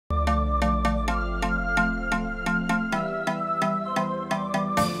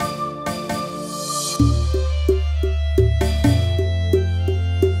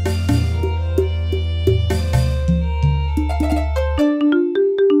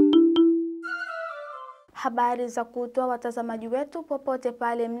Habari za kutwa watazamaji wetu popote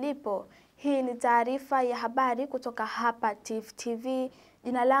pale mlipo. Hii ni taarifa ya habari kutoka hapa TV.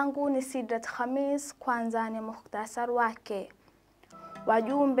 Jina langu ni Sidrat Khamis. Kwanza ni mukhtasari wake.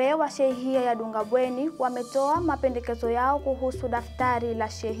 Wajumbe wa shehia ya Dungabweni wametoa mapendekezo yao kuhusu daftari la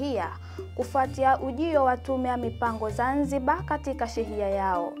shehia kufuatia ujio wa tume ya mipango Zanzibar katika shehia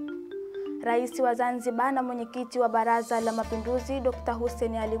yao. Rais wa Zanzibar na mwenyekiti wa Baraza la Mapinduzi Dr.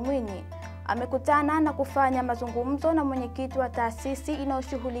 Hussein Ali Mwinyi amekutana na kufanya mazungumzo na mwenyekiti wa taasisi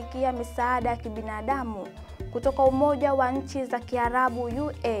inayoshughulikia misaada ya kibinadamu kutoka Umoja wa Nchi za Kiarabu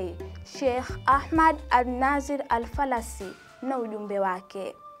UA, Sheikh Ahmad Al-Nazir Al-Falasi na ujumbe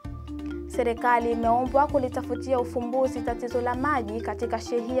wake. Serikali imeombwa kulitafutia ufumbuzi tatizo la maji katika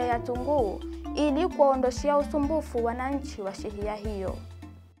shehia ya Tunguu ili kuwaondoshia usumbufu wananchi wa shehia hiyo.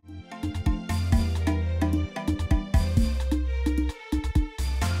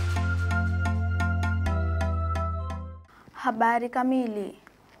 Habari kamili.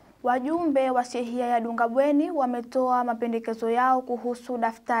 Wajumbe wa shehia ya Dungabweni wametoa mapendekezo yao kuhusu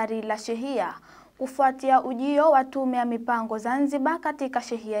daftari la shehia kufuatia ujio wa tume ya mipango Zanzibar katika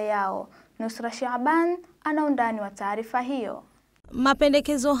shehia yao. Nusra Shaban ana undani wa taarifa hiyo.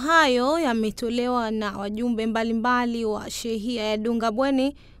 Mapendekezo hayo yametolewa na wajumbe mbalimbali wa shehia ya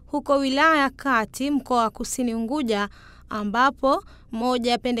Dungabweni huko wilaya Kati, mkoa wa Kusini Unguja, ambapo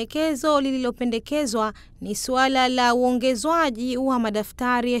moja ya pendekezo lililopendekezwa ni suala la uongezwaji wa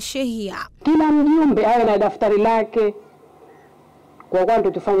madaftari ya shehia. Kila mjumbe awe na daftari lake. Kwa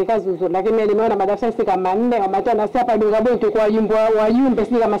kwanza tufanye kazi nzuri, lakini nimeona madaftari si kama 4 au 5 na hapa Dungabweni tulikuwa wajumbe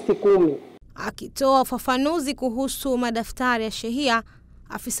si kama 10. Akitoa ufafanuzi kuhusu madaftari ya shehia,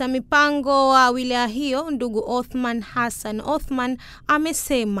 afisa mipango wa wilaya hiyo ndugu Othman Hassan Othman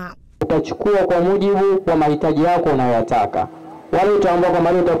amesema utachukua kwa mujibu wa mahitaji yako unayotaka. Wale utaomba kwa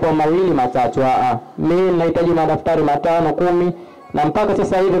mali utakuwa 2 3. Mimi nahitaji madaftari 5 10 na mpaka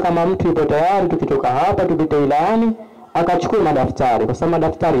sasa hivi kama mtu yupo tayari tukitoka hapa tupite wilayani akachukua madaftari kwa sababu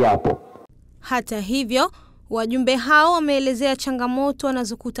madaftari yapo. Hata hivyo, wajumbe hao wameelezea changamoto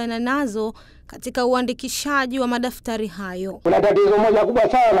wanazokutana nazo katika uandikishaji wa madaftari hayo. Kuna tatizo moja kubwa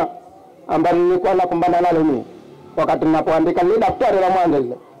sana ambalo nilikuwa nakumbana nalo mimi wakati ninapoandika ile daftari la mwanzo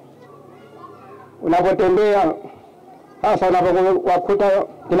ile. Unapotembea hasa unapokuta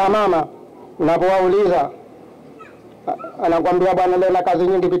kina mama unapowauliza anakuambia bwana leo na kazi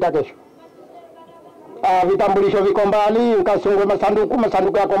nyingi pita kesho. Vitambulisho viko mbali, ukasungwe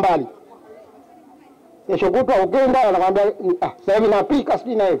masanduku yako mbali. Kesho kutwa ukenda anakuambia sasa hivi napika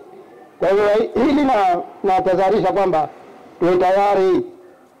sijui na hivi. Kwa hiyo hili na tazalisha kwamba tuwe tayari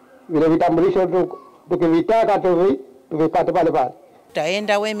vile vitambulisho tukivitaka tuvipate pale pale.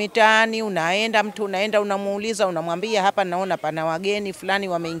 Utaenda we mitaani, mtu unaenda unamuuliza, unamwambia hapa naona pana wageni fulani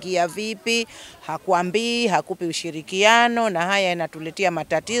wameingia vipi, hakuambii, hakupi ushirikiano, na haya yanatuletea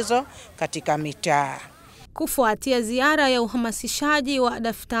matatizo katika mitaa. Kufuatia ziara ya uhamasishaji wa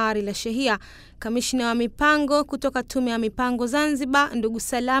daftari la shehia, kamishna wa mipango kutoka tume ya mipango Zanzibar ndugu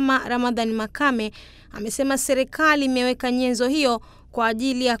Salama Ramadhani Makame amesema serikali imeweka nyenzo hiyo kwa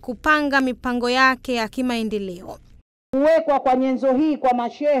ajili ya kupanga mipango yake ya kimaendeleo. Kuwekwa kwa nyenzo hii kwa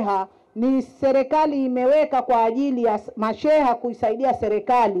masheha ni serikali imeweka kwa ajili ya masheha kuisaidia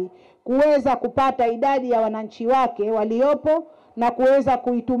serikali kuweza kupata idadi ya wananchi wake waliopo na kuweza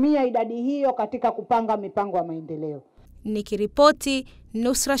kuitumia idadi hiyo katika kupanga mipango ya maendeleo. Nikiripoti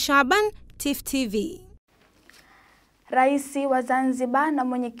Nusra Shaban, TV. Rais wa Zanzibar na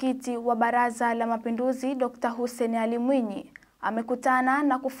mwenyekiti wa Baraza la Mapinduzi Dr. Hussein Ali Mwinyi amekutana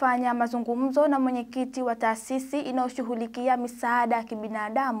na kufanya mazungumzo na mwenyekiti wa taasisi inayoshughulikia misaada ya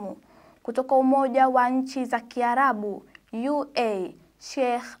kibinadamu kutoka Umoja wa Nchi za Kiarabu UA,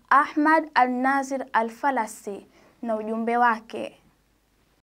 Sheikh Ahmad Al-Nazir Al-Falasi na ujumbe wake.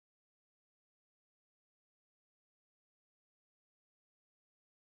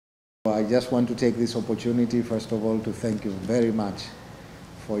 I just want to take this opportunity first of all to thank you very much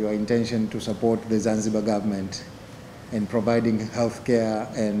for your intention to support the Zanzibar government in providing healthcare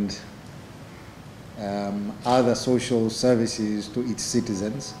and other social services to its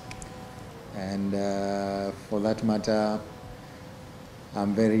citizens. And for that matter,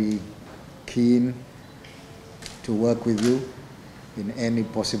 I'm very keen to work with you in any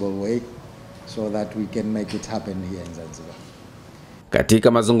possible way so that we can make it happen here in Zanzibar.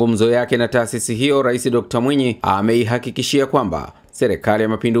 Katika mazungumzo yake na taasisi hiyo, Rais Dr. Mwinyi ameihakikishia kwamba Serikali ya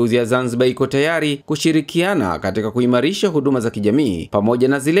Mapinduzi ya Zanzibar iko tayari kushirikiana katika kuimarisha huduma za kijamii pamoja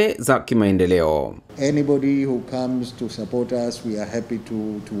na zile za kimaendeleo. Anybody who comes to support us, we are happy to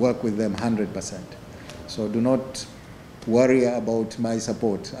work with them 100%. So do not worry about my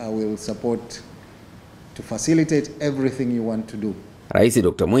support. I will support to facilitate everything you want to do. Rais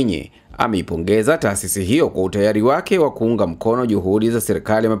Dr. Mwinyi ameipongeza taasisi hiyo kwa utayari wake wa kuunga mkono juhudi za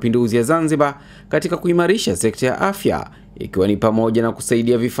Serikali ya Mapinduzi ya Zanzibar katika kuimarisha sekta ya afya, ikiwa ni pamoja na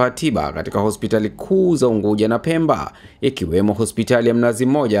kusaidia vifaa tiba katika hospitali kuu za Unguja na Pemba, ikiwemo hospitali ya Mnazi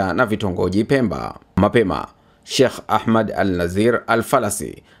Mmoja na vitongoji Pemba. Mapema, Sheikh Ahmad Al-Nazir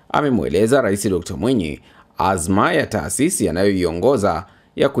Al-Falasi amemweleza Rais Dr. Mwinyi azma ya taasisi anayoiongoza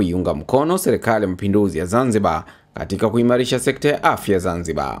ya kuiunga mkono Serikali ya Mapinduzi ya Zanzibar katika kuimarisha sekta ya afya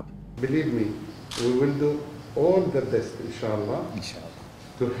Zanzibar. Believe me, we will do all the best, inshallah,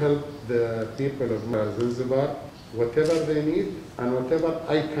 to help the people of Zanzibar, whatever they need and whatever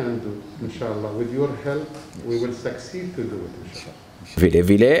I can do, inshallah. With your help, we will succeed to do it, inshallah. Vile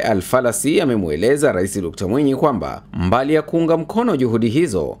vile Al-Falasi amemweleza Rais Dr. Mwinyi kwamba mbali ya kuunga mkono juhudi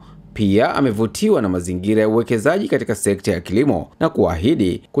hizo, pia amevutiwa na mazingira ya uwekezaji katika sekta ya kilimo na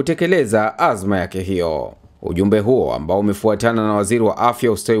kuahidi kutekeleza azma yake hiyo. Ujumbe huo ambao umefuatana na Waziri wa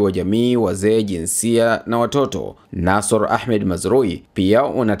Afya, Ustawi wa Jamii, Wazee, Jinsia na Watoto, Nasor Ahmed Mazrui, pia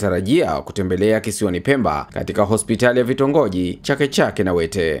unatarajia kutembelea kisiwani Pemba katika hospitali ya vitongoji Chake Chake na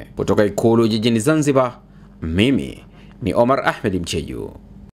Wete. Kutoka Ikulu jijini Zanzibar, mimi ni Omar Ahmed Mcheju.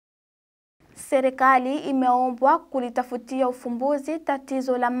 Serikali imeombwa kulitafutia ufumbuzi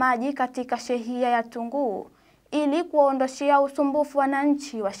tatizo la maji katika shehia ya Tunguu ili kuwaondoshea usumbufu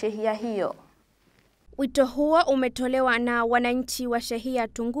wananchi wa shehia hiyo. Wito huo umetolewa na wananchi wa shehia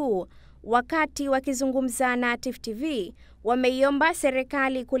Tunguu wakati wakizungumza na FAKIH. Wameiomba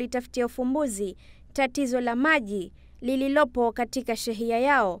serikali kulitafutia ufumbuzi tatizo la maji lililopo katika shehia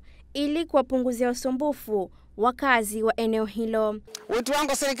yao ili kuwapunguzia usumbufu wakazi wa eneo hilo. Wito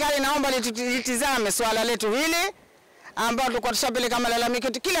wangu serikali, naomba litizame swala letu hili ambao tulikuwa tushapeleka malalamiko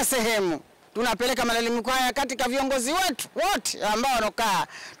yetu kila sehemu. Tunapeleka malalamiko haya katika viongozi wetu wote ambao wanokaa,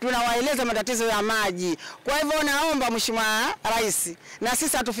 tunawaeleza matatizo ya maji. Kwa hivyo naomba Mheshimiwa Rais na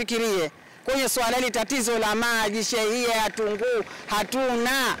sisi atufikirie kwenye swala hili, tatizo la maji shehia ya Tunguu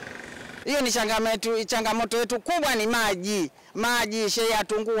hatuna. Hiyo ni changamoto yetu kubwa, ni maji. Maji shehia ya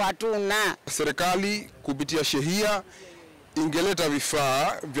Tunguu hatuna. Serikali kupitia shehia ingeleta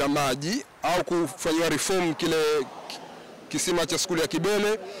vifaa vya maji au kufanywa reform kile kisima cha skuli ya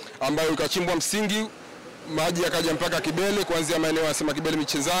Kibele ambayo ikachimbwa msingi, maji yakaja mpaka Kibele, kuanzia maeneo ya sema Kibele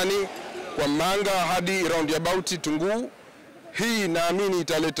Michezani kwa Manga hadi roundabout Tunguu. Hii naamini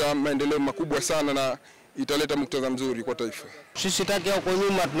italeta maendeleo makubwa sana na italeta muktadha mzuri kwa taifa. Sisi takia huko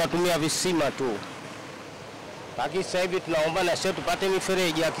nyuma tunatumia visima tu, lakini sasa hivi tunaomba na sisi tupate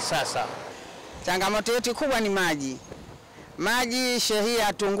mifereji ya kisasa. Changamoto yetu kubwa ni maji. Maji shehia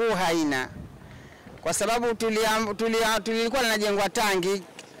ya Tunguu haina. Kwa sababu tulikuwa linajengwa tangi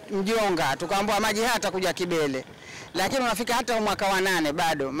Mjonga, tukaambiwa maji hata kuja Kibele. Lakini unafika hata mwaka wa 8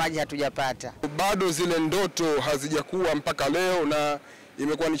 bado maji hatujapata. Bado zile ndoto hazijakuwa mpaka leo, na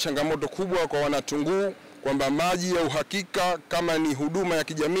imekuwa ni changamoto kubwa kwa wana Tunguu kwamba maji ya uhakika kama ni huduma ya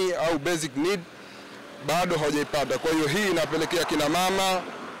kijamii au basic need bado hawajaipata. Kwa hiyo hii inapelekea kina mama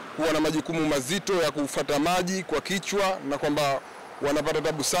kuwa na majukumu mazito ya kufuata maji kwa kichwa, na kwamba wanapata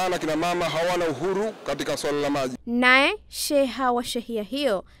tabu sana, kina mama hawana uhuru katika swala la maji. Naye sheha wa shehia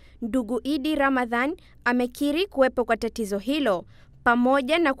hiyo, ndugu Idi Ramadhan, amekiri kuwepo kwa tatizo hilo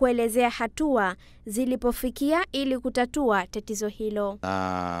pamoja na kuelezea hatua zilipofikia ili kutatua tatizo hilo.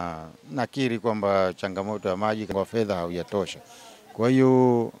 Nakiri kwamba changamoto ya maji kwa fedha haujatosha. Kwa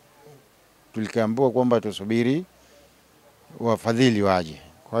hiyo tulikambiwa kwamba tusubiri wafadhili waje.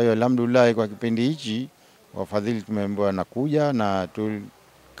 Kwa hiyo alhamdulillah kwa kipindi hichi wafadhili tumeambiwa nakuja, na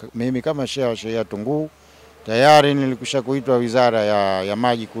mimi kama sheha wa shehia Tunguu tayari nilikusha kuitwa wizara ya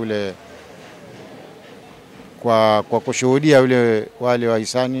maji kule kwa kushuhudia wale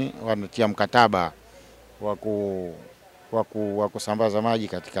wahisani wanatia mkataba wa kusambaza maji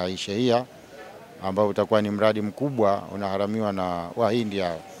katika shehia, ambao utakuwa ni mradi mkubwa unaharamiwa na Wahindi.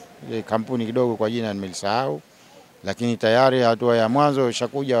 Kampuni kidogo kwa jina nimelisahau, lakini tayari hatua ya mwanzo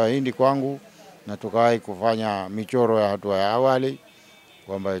ishakuja Wahindi kwangu, na tukawahi kufanya michoro ya hatua ya awali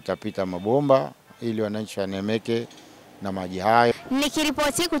kwamba itapita mabomba ili wananchi wanemeke na maji hayo.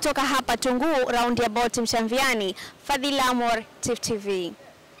 Nikiripoti kutoka hapa Tunguu roundabout Mshamviani, Fadhila Amor, FAKIH.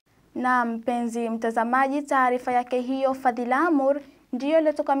 Na mpenzi mtazamaji, taarifa yake hiyo Fadhila Amor ndiyo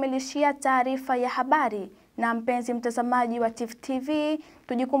iliyotukamilishia taarifa ya habari. Na mpenzi mtazamaji wa FAKIH,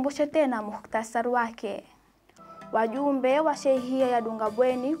 tujikumbushe tena muhtasari wake. Wajumbe wa shehia ya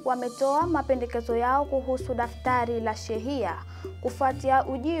Dungabweni wametoa mapendekezo yao kuhusu daftari la shehia kufuatia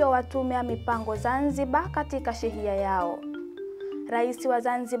ujio wa tume ya mipango Zanzibar katika shehia yao. Rais wa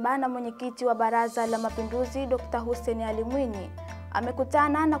Zanzibar na mwenyekiti wa Baraza la Mapinduzi Dr. Hussein Ali Mwinyi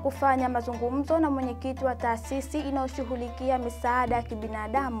amekutana na kufanya mazungumzo na mwenyekiti wa taasisi inayoshughulikia misaada ya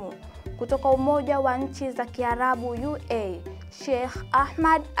kibinadamu kutoka Umoja wa Nchi za Kiarabu UA, Sheikh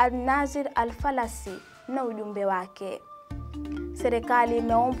Ahmad Al-Nazir Al-Falasi na ujumbe wake. Serikali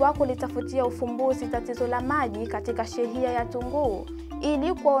imeombwa kulitafutia ufumbuzi tatizo la maji katika shehia ya Tunguu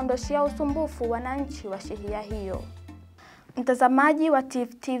ili kuwaondoshea usumbufu wananchi wa shehia hiyo. Mtazamaji wa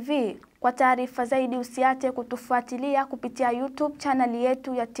TIFF-TV, kwa taarifa zaidi usiache kutufuatilia kupitia YouTube channel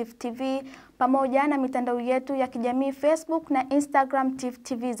yetu ya TIFF-TV pamoja na mitandao yetu ya kijamii Facebook na Instagram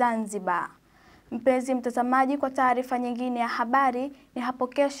TIFF-TV Zanzibar. Mpenzi mtazamaji, kwa taarifa nyingine ya habari ni hapo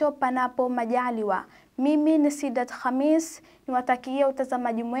kesho panapo majaliwa. Mimi ni Sidat Khamis, niwatakie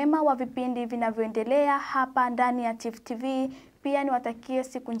utazamaji mwema wa vipindi vinavyoendelea hapa ndani ya TIFF-TV. Pia niwatakie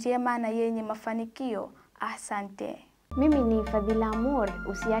siku njema na yenye mafanikio. Asante. Mimi ni Fadhila Amor.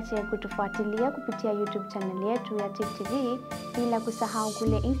 Usiache kutufuatilia kupitia YouTube channel yetu ya TIFF-TV, bila kusahau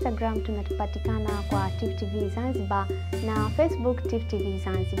kule Instagram tunatupatikana kwa TIFF-TV Zanzibar na Facebook TIFF-TV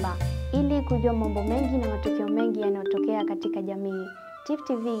Zanzibar, ili kujua mambo mengi na matukio mengi yanayotokea katika jamii.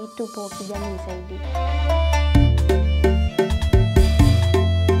 TIFF-TV tupo kijamii zaidi.